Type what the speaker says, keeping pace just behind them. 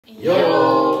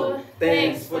Yo,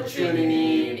 thanks for tuning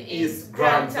in. It's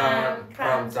grind time,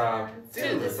 prime time,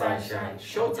 till the sunshine,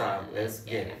 showtime. Let's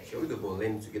get it. Show the ball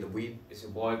in together with. It's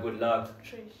your boy, good luck.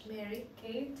 Trish, Mary,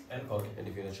 Kate, And Cody. And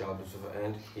if you're a child, Lucifer,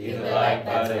 and Hit the like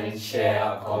button,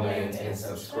 share, comment, and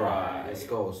subscribe. Let's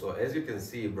go. So as you can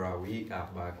see, bro, we are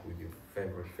back with your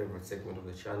favorite segment of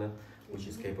the channel, which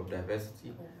is K-pop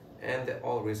diversity, and the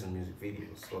all recent music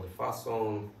videos. So the first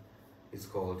song is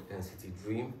called NCT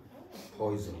Dream,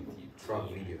 Poison track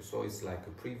video. So it's like a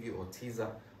preview or teaser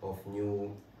of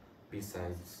new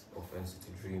B-sides of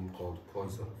NCT Dream called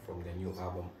Poison from their new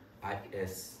album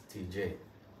ISTJ.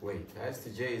 Wait,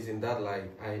 ISTJ is in that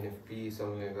like INFP,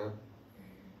 something like that?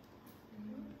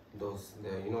 Those,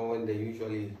 you know, when they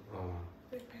usually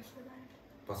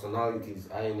personalities,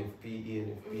 INFP,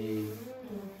 ENFP,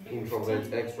 introverts,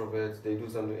 extroverts, they do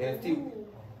something. NFT,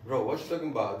 bro, what you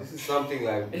talking about? This is something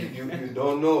like you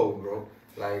don't know, bro.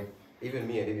 Like even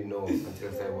me, I didn't know until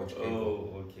I started watching K-pop.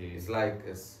 Oh, okay. It's like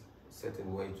a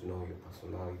certain way to know your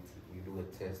personality. You do a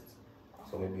test,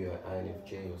 so maybe you're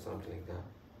INFJ or something like that.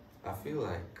 I feel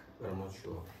like, but I'm not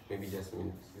sure. Maybe it just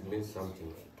means it means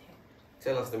something.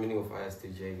 Tell us the meaning of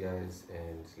ISTJ, guys,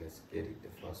 and let's get it. The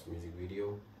first music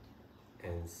video,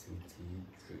 NCT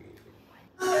Dream.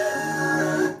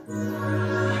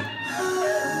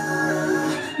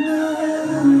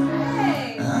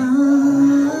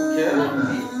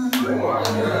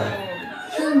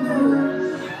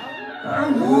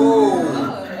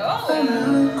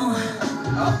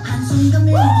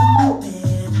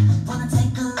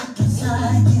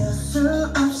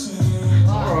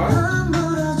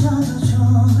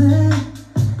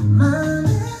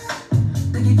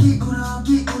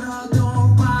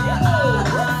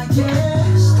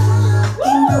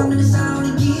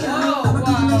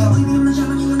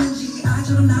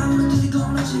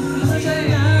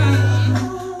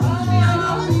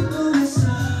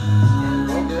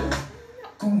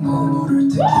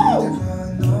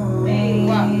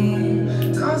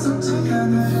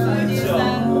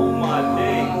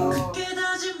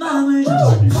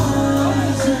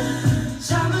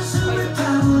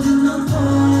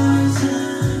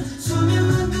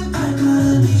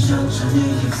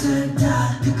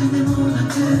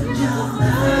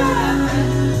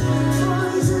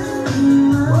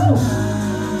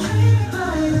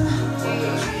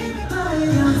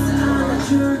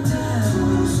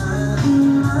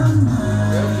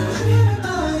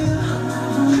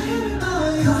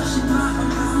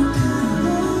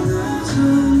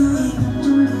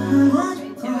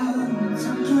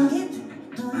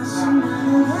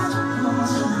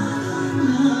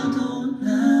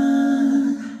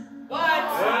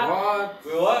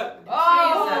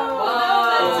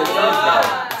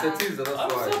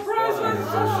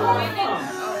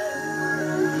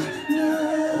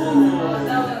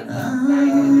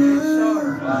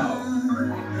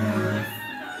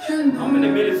 How many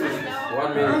minutes is this?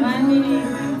 1 minute.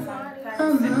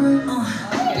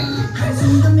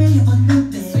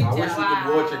 I wish we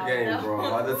could watch again, bro.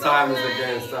 But the time is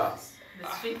against us. the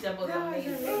street was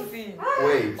amazing.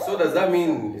 Wait, so does that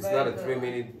mean it's not a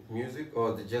 3-minute music,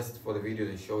 or just for the video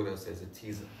they showed us as a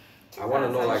teaser? I want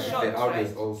to know like if the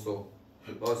audience also.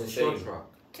 Oh, it's a short track.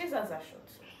 Teasers are short,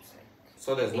 so it's like.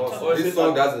 So there's no. This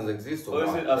song doesn't exist, Or is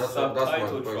what? it a That's my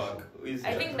subtitle question. track? Is I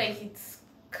it? think like it's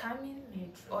coming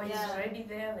or it's already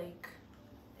there, like.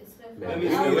 Maybe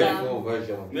it's the full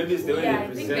version of Maybe it's the way Yeah,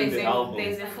 they I think present the album.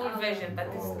 there's a full version,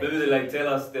 but this Maybe they like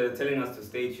they're telling us to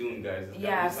stay tuned, guys.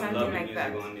 Yeah, There's some something lovely like music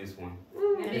that. on this one.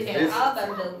 This- album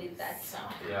will be that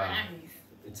song. Yeah.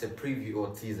 It's a preview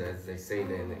or teaser, as they say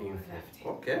there in the info.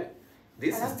 Okay.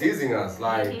 This is teasing us.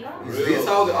 Like, is this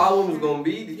how the album is gonna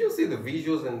be? Did you see the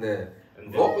visuals and the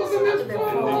vocals in this? And the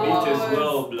beat as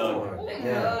well, blood.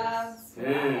 Yeah.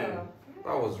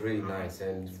 That was really nice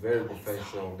and very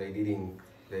professional.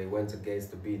 They went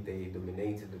against the beat. They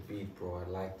dominated the beat, bro. I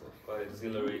liked it. Quite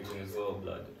exhilarating as well,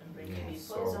 blood. Yeah,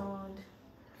 so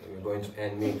we're going to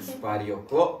NMIXX Party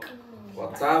O'Clock.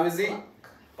 What time is it?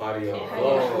 Party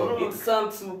O'Clock. It's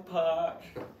time to party.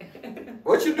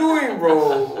 What you doing, bro?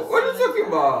 What are you talking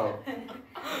about?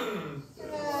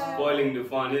 Spoiling the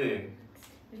fun, innit?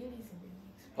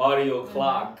 Party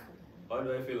O'Clock. Why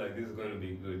do I feel like this is going to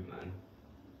be good, man?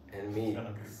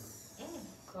 NMIXX.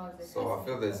 So I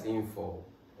feel there's info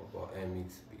about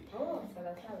NMIXX. Oh,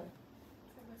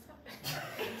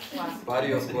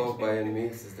 Party O'Clock by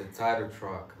NMIXX is the title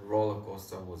track. Roller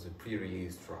Coaster was a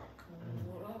pre-release track.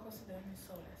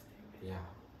 Yeah.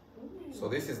 So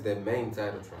this is the main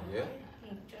title track, yeah?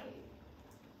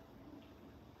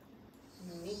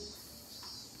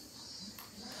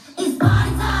 It's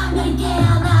party time, gotta get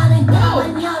out, 나는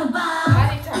going 여름 밤.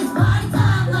 Party time.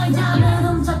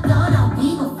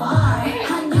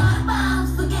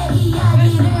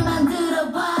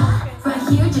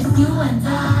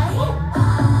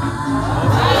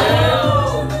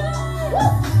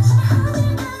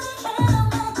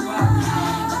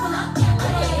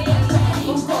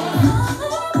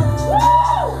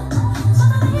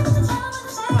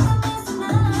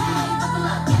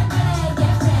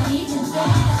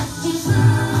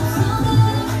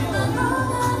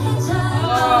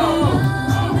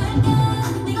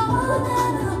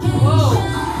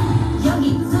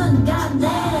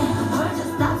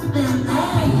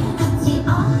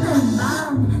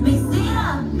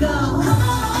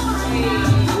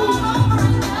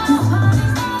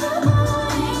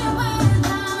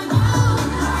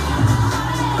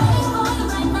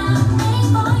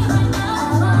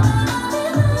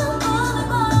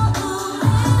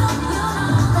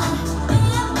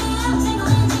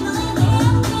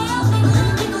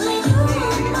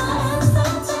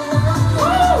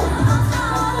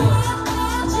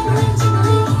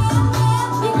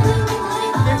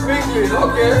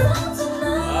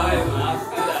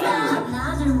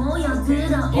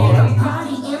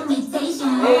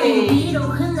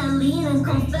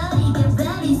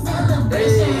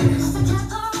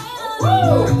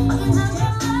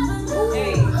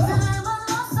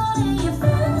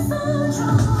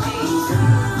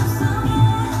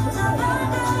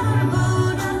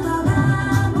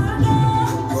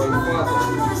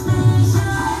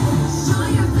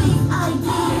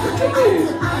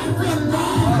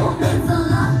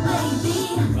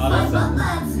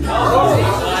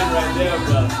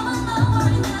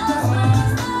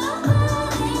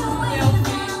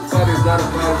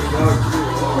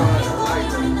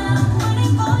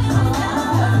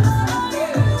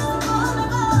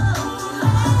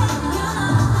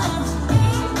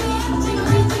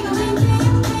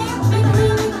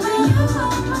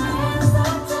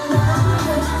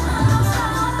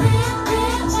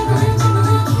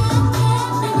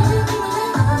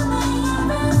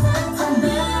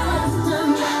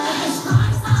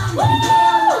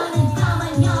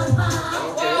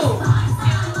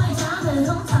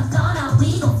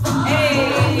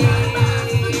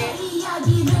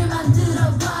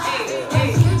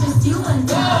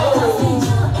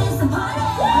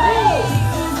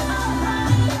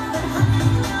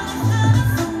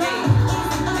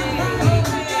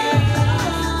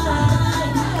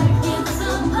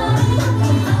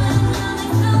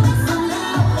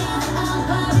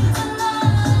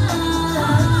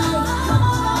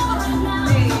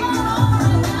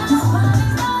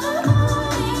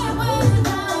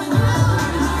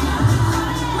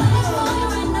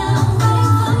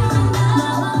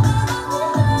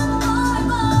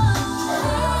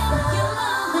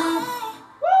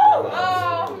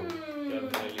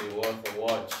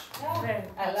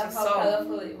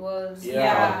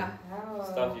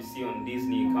 Stuff you see on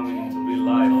Disney coming into real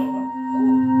life.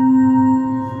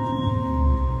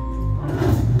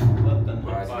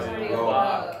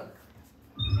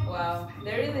 Wow,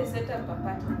 they really set up a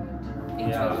party mood. It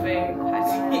was very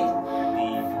party.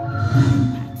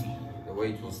 The way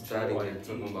it was starting, they're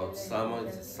talking about summer,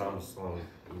 it's a summer song,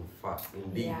 in fact,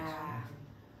 indeed. Yeah.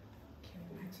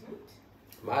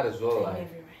 Might as well, like,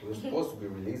 we're supposed to be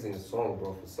releasing a song,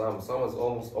 bro, for summer. Summer's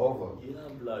almost over. Yeah,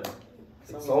 blood.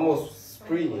 It's almost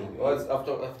spring. What's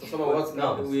after summer? What's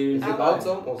now? Is it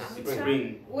autumn or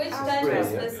spring? Which time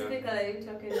specifically are you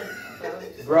talking about?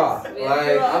 Bruh,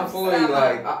 like I'm following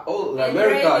like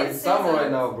America. It's summer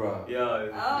right now, bruh. Yeah.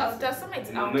 After summer, it's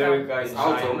in autumn. America, in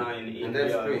autumn, China, in India, and then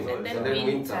spring, and then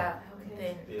winter,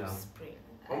 then spring.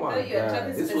 Oh my you were god,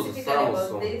 talking this was a specifically summer about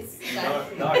song. this.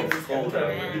 Now it's cold.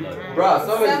 Bruh,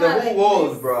 summer is the whole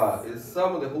world, bruh. It's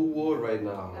summer the whole world right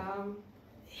now.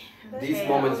 These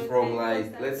moments from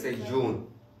like, let's say June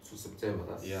to September,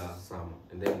 that's summer.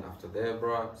 And then after that,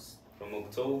 bruh, from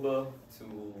October to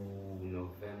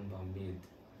November mid,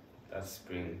 that's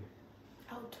spring.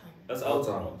 Autumn. That's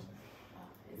autumn.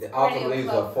 The autumn leaves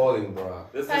are falling, bruh.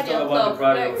 Let's talk about the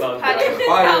party o'clock. Party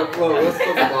o'clock, let's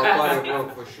talk about party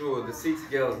o'clock for sure. The 6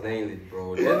 girls nailed it,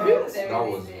 bro. That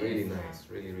was really nice,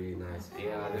 really nice.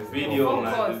 Yeah, the video,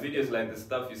 man, the videos like the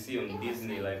stuff you see on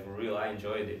Disney, like for real, I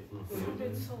enjoyed it.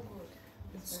 It's so good.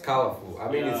 It's colorful. I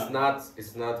mean, it's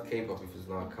not K-pop if it's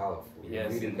not colorful.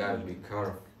 Yes, You really gotta be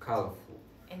colorful.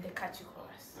 And the catchy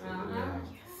chorus. Yeah.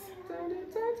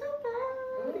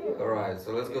 Alright,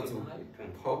 so let's go to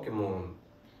Pokemon.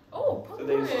 Oh, So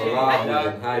there's Collab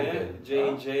with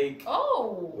ENHYPEN. Jake.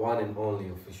 Oh. One and only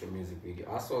official music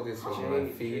video. I saw this on my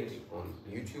feed on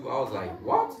YouTube. I was like,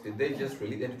 what? Did they just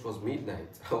release it? It was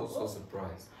midnight. I was so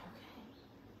surprised.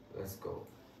 Let's go.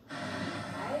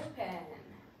 ENHYPEN.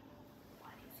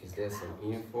 Is there some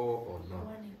info or not?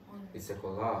 It's a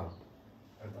collab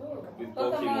With with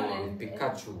Pokemon.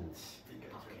 Pikachu.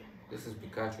 This is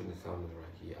Pikachu in the thumbnail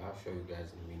right here. I'll show you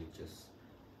guys in a minute. Just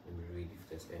let me read if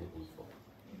there's any info.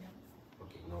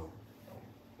 Okay, no.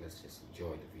 Let's just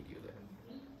enjoy the video then.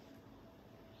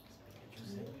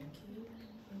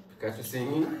 Pikachu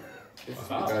singing? This is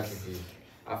Pikachu here.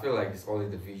 I feel like it's only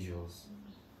the visuals.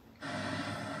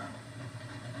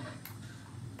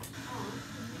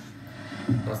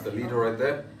 That's the leader right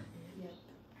there.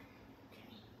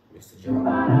 Mr. John.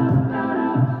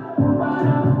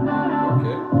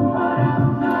 Okay.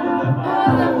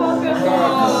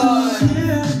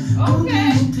 Okay.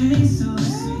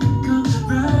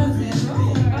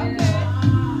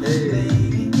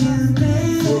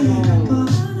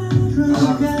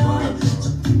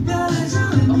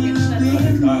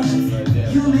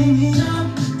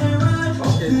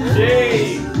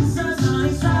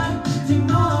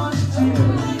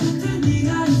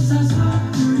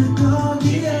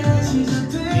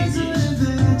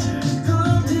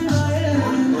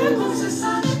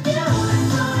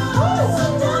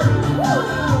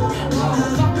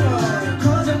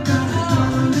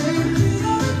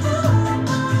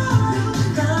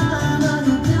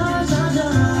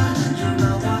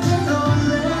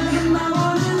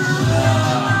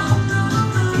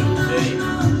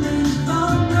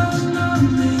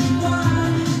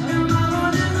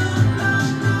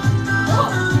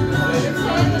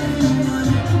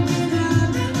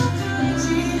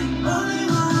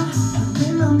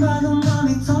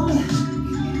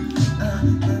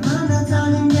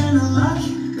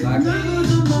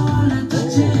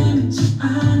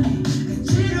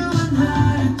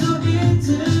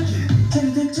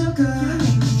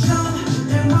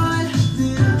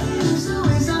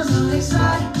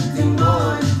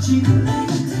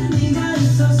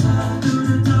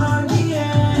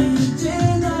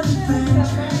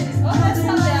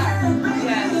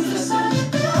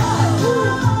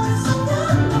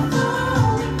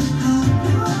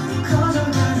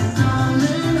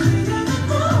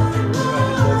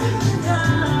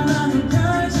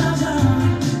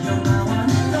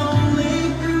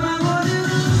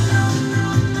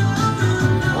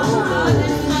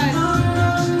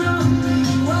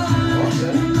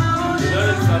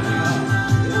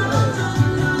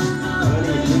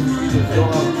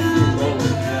 don't have to sing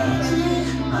always. Yeah.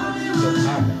 Just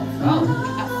act. Oh,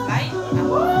 a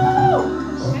flight.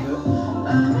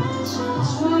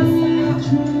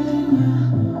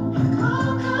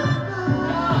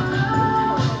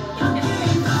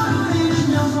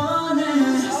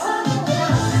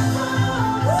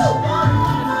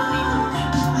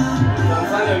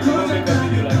 Tanzania, we cannot make a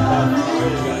video like that.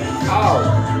 How?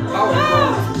 How are you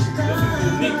going to? This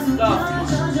is unique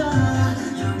stuff.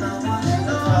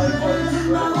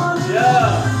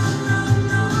 Yeah.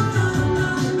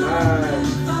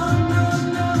 Nice.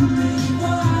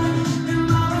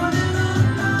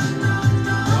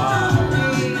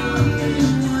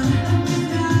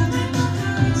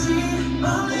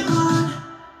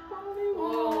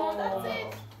 Oh, that's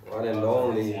it. One and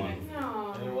only.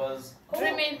 No. It was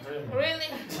Dreaming. Really?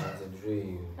 That's a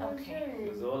dream. Okay.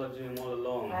 It was all a dream all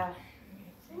along. Wow.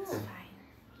 It's fine.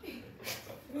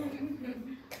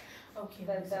 Okay.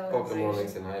 But that was Pokemon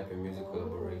X and Hyper music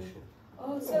collaboration.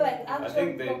 Oh, so like I actual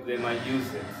think they might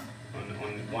use it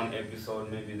on one episode,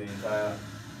 maybe the entire.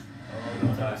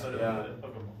 Yeah. Yeah.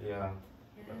 Yeah.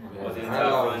 Or the I entire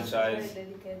love- franchise. very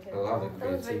dedicated. I love the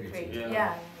That was very creativity. great. Yeah.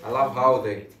 Yeah. I love how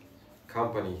the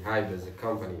company, Hive as a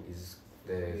company, is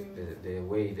the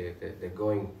way they're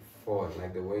going forward,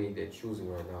 like the way they're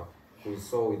choosing right now. We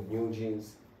saw with New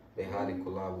Jeans, they had a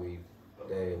collab with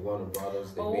the Warner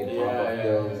Brothers, they made Oh. Powerpuff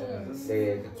Girls, Yeah.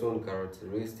 their cartoon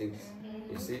characteristics,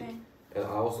 you see? Okay. And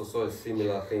I also saw a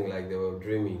similar thing, like they were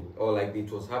dreaming, or like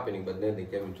it was happening, but then they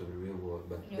came into the real world.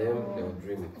 But them, they were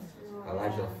dreaming. I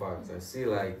like that fact. I see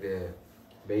like they're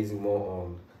basing more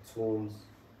on cartoons.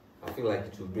 I feel like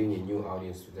it will bring a new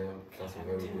audience to them. That's a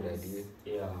very good idea.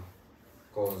 Yeah.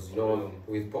 Cause you know,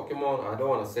 with Pokemon, I don't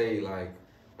wanna say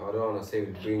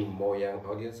we bring more young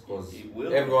audience, cause It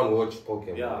will. everyone watch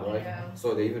Pokemon, Yeah. right? Yeah.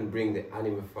 So they even bring the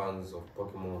anime fans of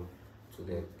Pokemon to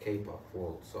the K-pop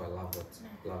world. So I love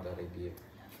that idea.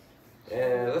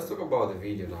 And let's talk about the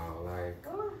video now. Like,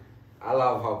 I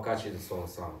love how catchy the song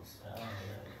sounds.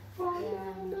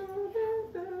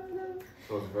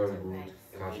 It was very good,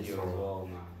 catchy Video as song. well,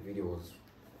 man. Video was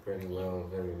pretty well,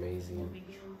 very amazing.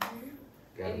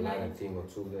 Got a line thing or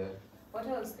two there. What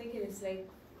I was thinking is like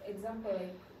example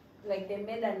like they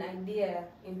made an idea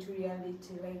into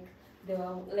reality,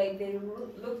 like they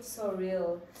looked so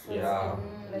real. So it's Yeah,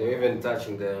 like, they were even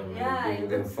touching them, Yeah, giving it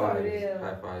them looks so fives, real.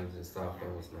 high fives and stuff.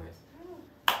 That was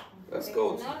nice. Let's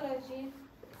go. Technology.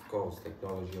 Of course,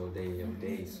 technology all day, every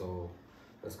day. So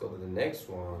let's go to the next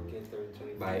one Get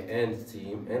 30, by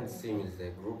NCT. NCT is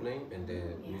their group name, and the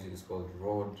music is called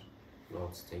Road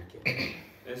Not Taken.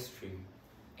 S3.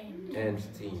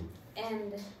 NCT.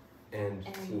 And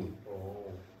NCT.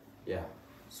 Oh. Yeah.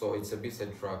 So it's a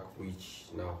B-side track which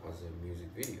now has a music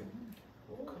video.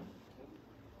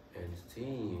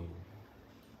 NCT.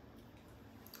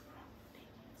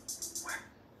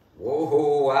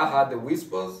 Whoa! I had the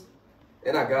whispers,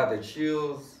 and I got the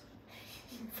chills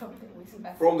From the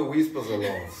whisper. from the whispers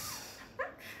alone.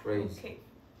 Crazy. Okay.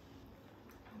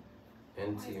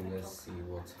 And team, let's see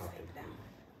what's happening.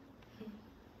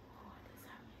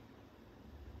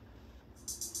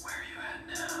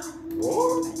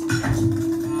 What?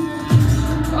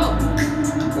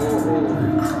 Oh.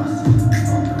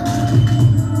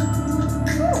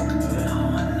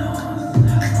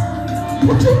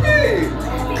 What you mean?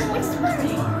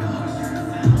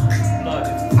 Blood.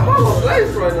 I'm out of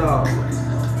place right now.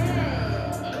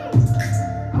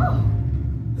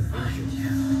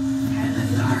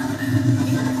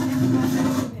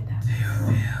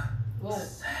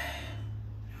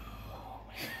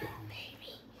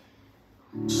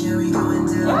 Yeah, we going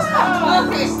down.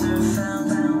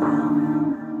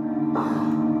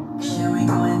 Yeah, we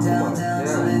going down, down,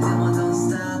 so the demo don't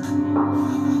stop.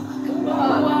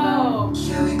 Wow.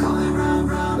 Yeah, we going round,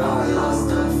 round, round, we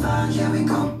lost our fun. Yeah, we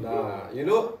go. Nah, you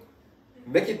know,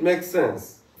 make it make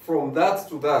sense. From that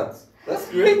to that. That's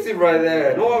creative right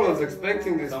there. No one was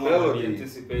expecting this Someone might be melody.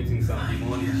 anticipating some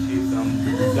demonic shit,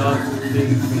 some dark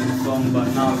things in the song, but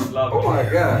now it's lovely. Oh my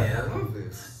god, I love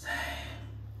this.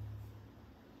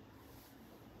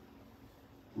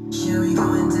 Yeah, we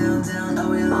going down, down, oh,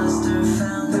 we lost our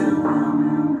found.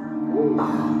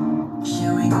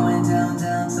 Yeah, we going down,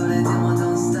 down, so the demo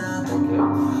don't stop.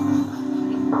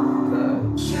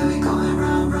 Yeah, we going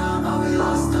round, round, oh, we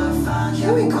lost our found.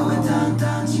 Yeah, we going down,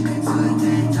 down, you can do it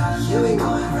then, down. Yeah, we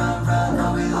going round, round,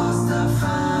 oh, we lost our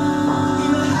found.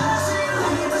 In my house, you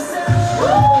leave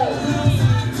the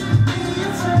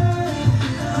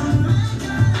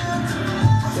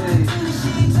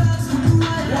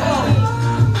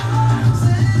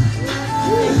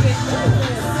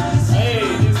Hey,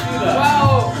 you see that?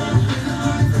 Wow.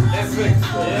 Epic.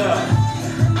 Yeah.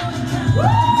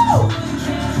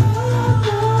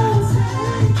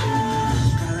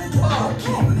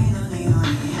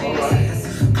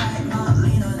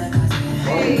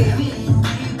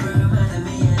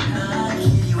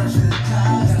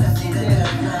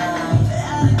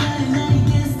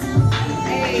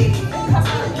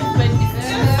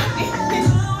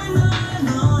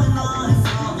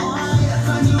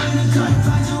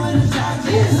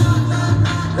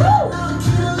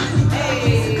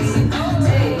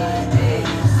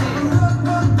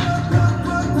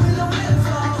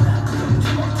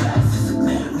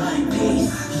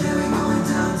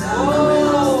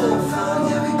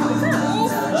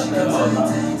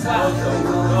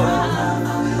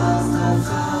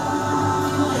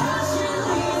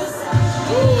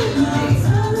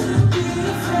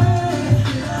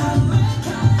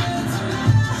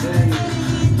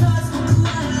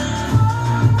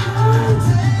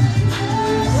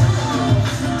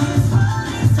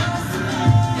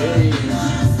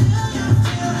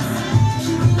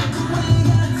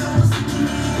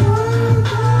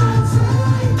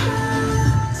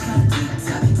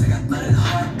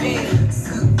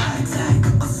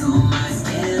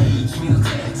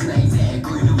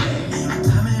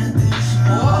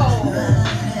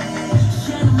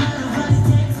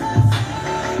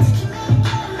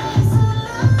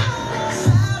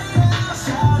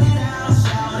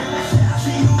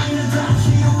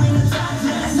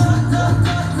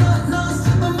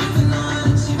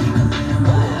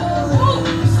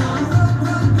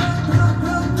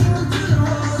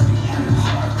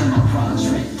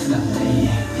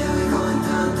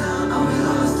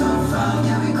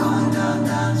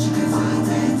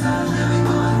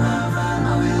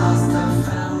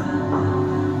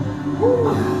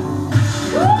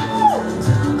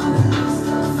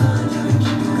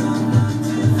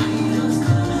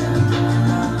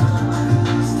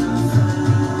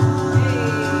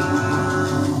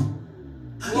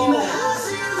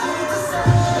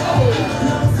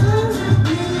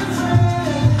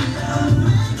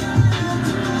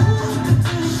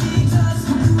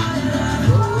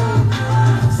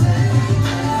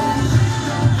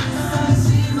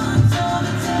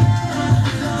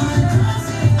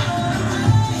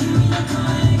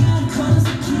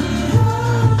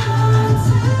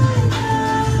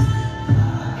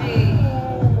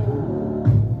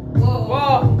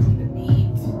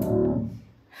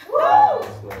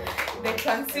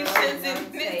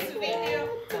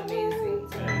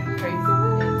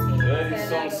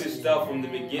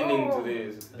 beginning to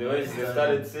this, the way they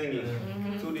started singing,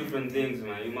 two different things,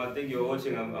 man. You might think you're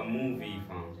watching a movie,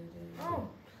 fam. Oh.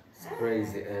 It's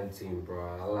crazy and team,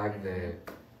 bro. I like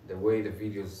the way the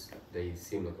videos they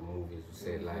seem like a movie. As you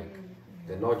said, like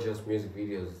they're not just music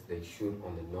videos they shoot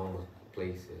on the normal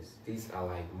places. These are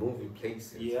like movie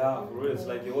places. Yeah, for real. It's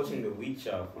like you're watching The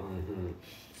Witcher, fam.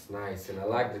 It's nice, and I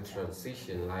like the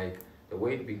transition, like the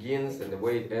way it begins and the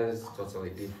way it ends, totally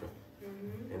different.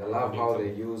 And I love how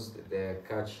they use their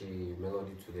catchy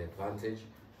melody to their advantage,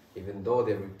 even though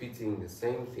they're repeating the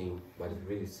same thing, but it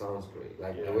really sounds great.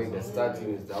 Like the way they're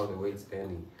starting is how the way it's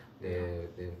ending.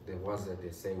 The words that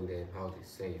they're saying there and how they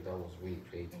say it, that was really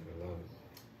creative. I love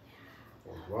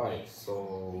it. Alright,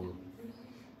 so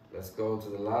let's go to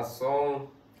the last song.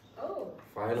 Oh.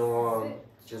 Final one.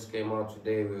 Just came out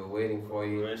today. We were waiting for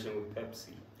you. Collaboration with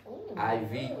Pepsi.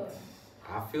 IV.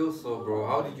 I feel so, bro.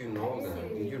 How did you know that?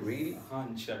 Did you read it?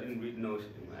 Hunch, I didn't read no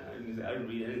shit, man. I didn't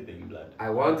read anything, blood. I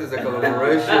wanted a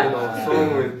collaboration of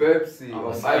song with Pepsi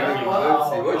or psychic with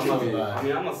Pepsi. What you mean? I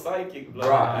mean, I'm a psychic, blood.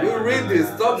 Bruh, you read this.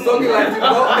 Stop talking like you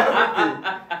know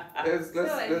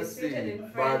everything. Let's see.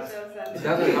 But it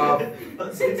doesn't have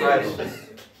subtitles.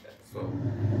 So.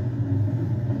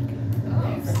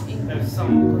 English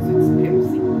song because it's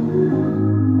Pepsi.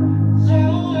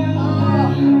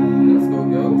 Let's go,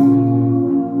 girls.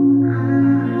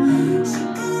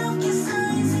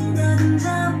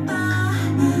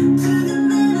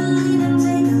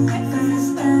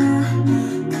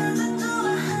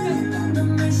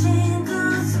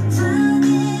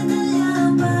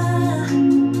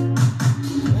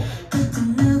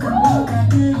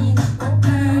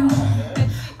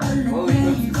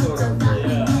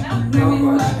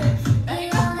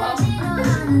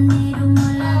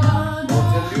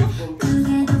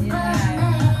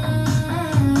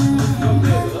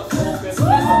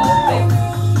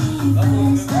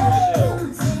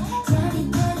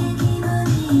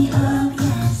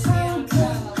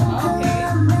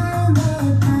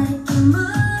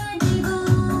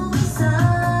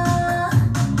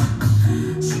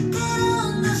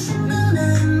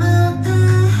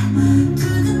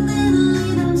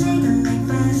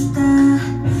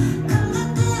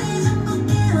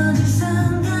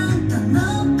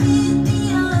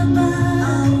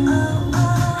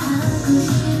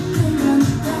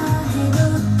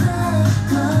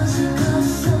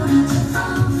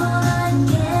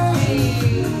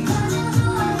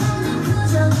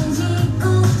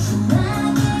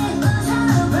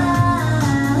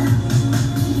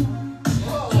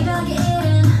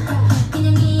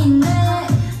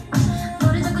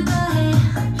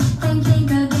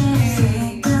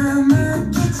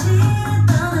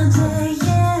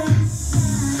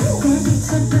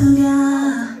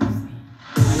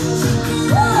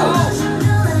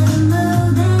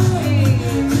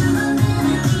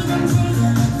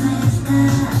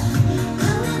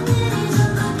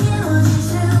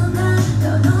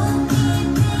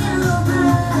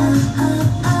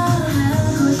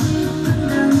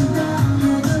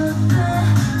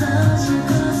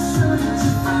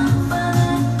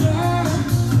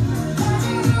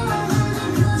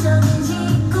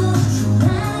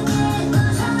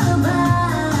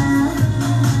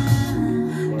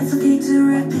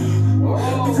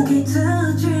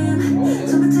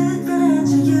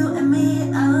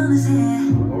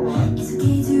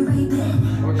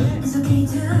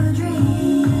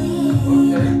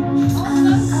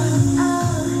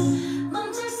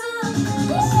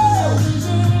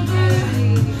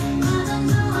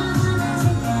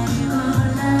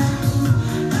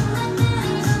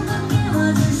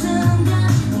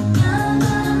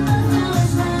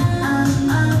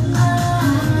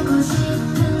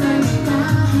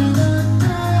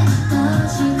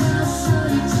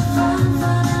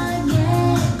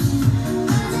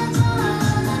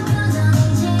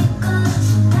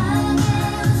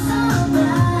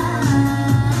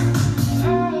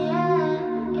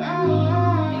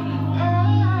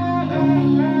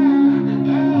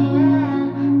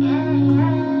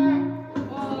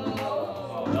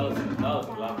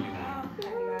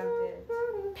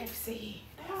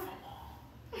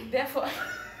 Therefore.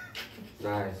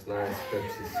 Nice,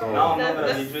 Pepsi. So now I'm not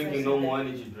gonna be drinking no more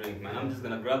energy drink, man. I'm just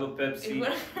gonna grab a Pepsi,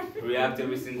 react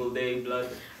every single day, blood.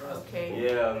 Okay.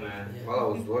 Yeah, man. While I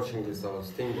was watching this, I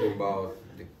was thinking about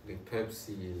the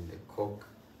Pepsi and the Coke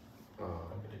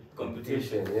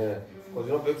competition. Yeah, because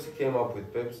you know Pepsi came up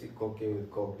with Pepsi, Coke came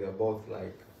with Coke. They're both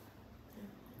like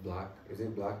black. Is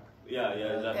it black? Yeah,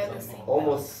 That's exactly.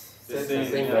 Almost The says the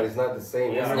same, same, yeah. but it's not the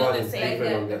same. Yeah. Everyone It's is not the same.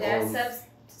 different on their There own. are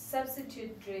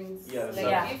substitute drinks. Yeah, Like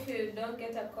yeah. if you don't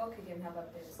get a Coke, you can have a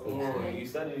Pepsi. Oh, you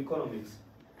studied economics.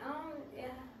 Yeah.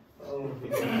 Oh.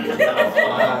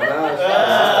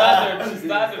 She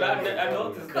started. I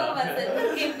noticed Come that.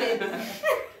 and keep it.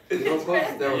 You know,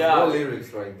 'cause there was Yeah. no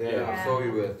lyrics right there, Yeah. so we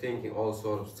were thinking all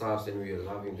sort of stuff and we were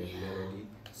loving the melody.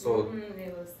 So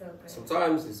It was so good.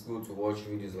 sometimes it's good to watch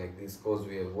videos like this because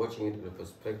we are watching it in the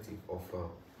perspective of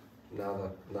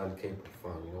another non-K-pop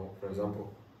fan, you know. For example,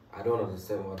 I don't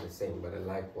understand what they're saying, but I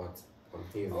like what I'm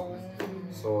hearing.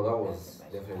 So that was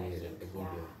definitely a good one.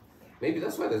 Maybe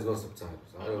that's why there's no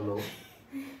subtitles. I don't know.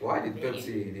 Why did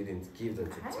Pepsi didn't give them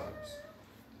subtitles?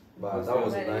 But that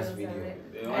was a nice video.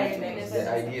 The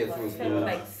idea too is I felt good.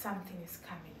 like something is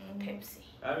coming from Pepsi.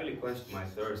 I really quenched my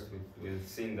thirst with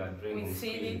seeing that drink With on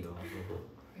seeing screen it.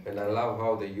 though. And I love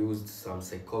how they used some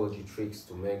psychology tricks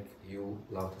to make you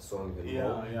love the song even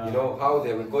more. Yeah. You know how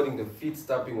they're recording the feet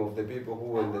tapping of the people who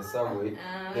were in the subway.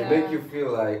 They make you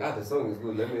feel like, the song is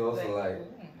good. Let me also like.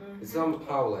 It's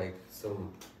somehow like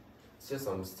it's just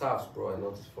some stuffs, bro. I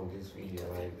noticed from this video.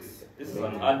 Like This is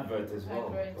an advert as well.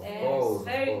 Of course,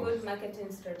 Very of course. good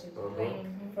marketing strategy.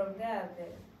 Like from there,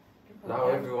 people Now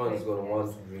are everyone is gonna like want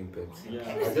this. to drink Pepsi.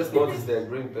 Yeah. I just noticed there are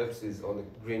green Pepsis on the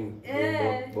green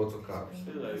bottle caps.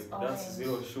 I feel like that's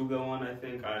zero sugar one. I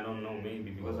think I don't know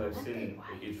maybe because I've seen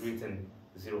it written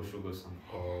zero sugar something.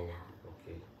 Oh,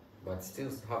 okay. But still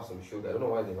have some sugar. I don't know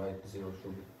why they write zero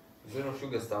sugar. Zero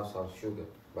sugar stuffs have sugar,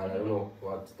 but I don't know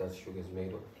what that sugar is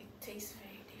made of. It tastes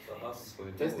very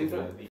different. Tastes different?